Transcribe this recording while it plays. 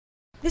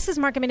This is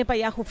Market Minute by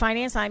Yahoo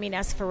Finance. I'm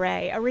Ines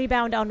Ferre. A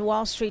rebound on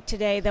Wall Street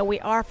today, though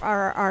we are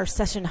our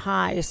session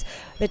highs.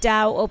 The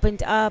Dow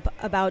opened up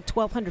about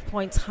 1,200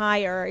 points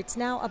higher. It's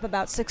now up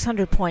about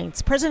 600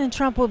 points. President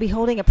Trump will be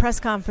holding a press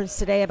conference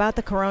today about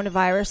the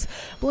coronavirus.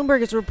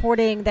 Bloomberg is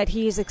reporting that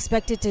he is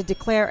expected to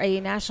declare a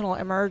national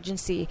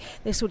emergency.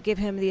 This would give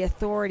him the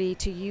authority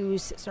to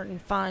use certain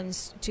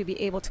funds to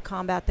be able to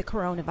combat the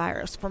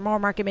coronavirus. For more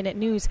Market Minute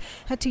news,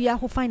 head to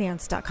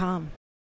yahoofinance.com.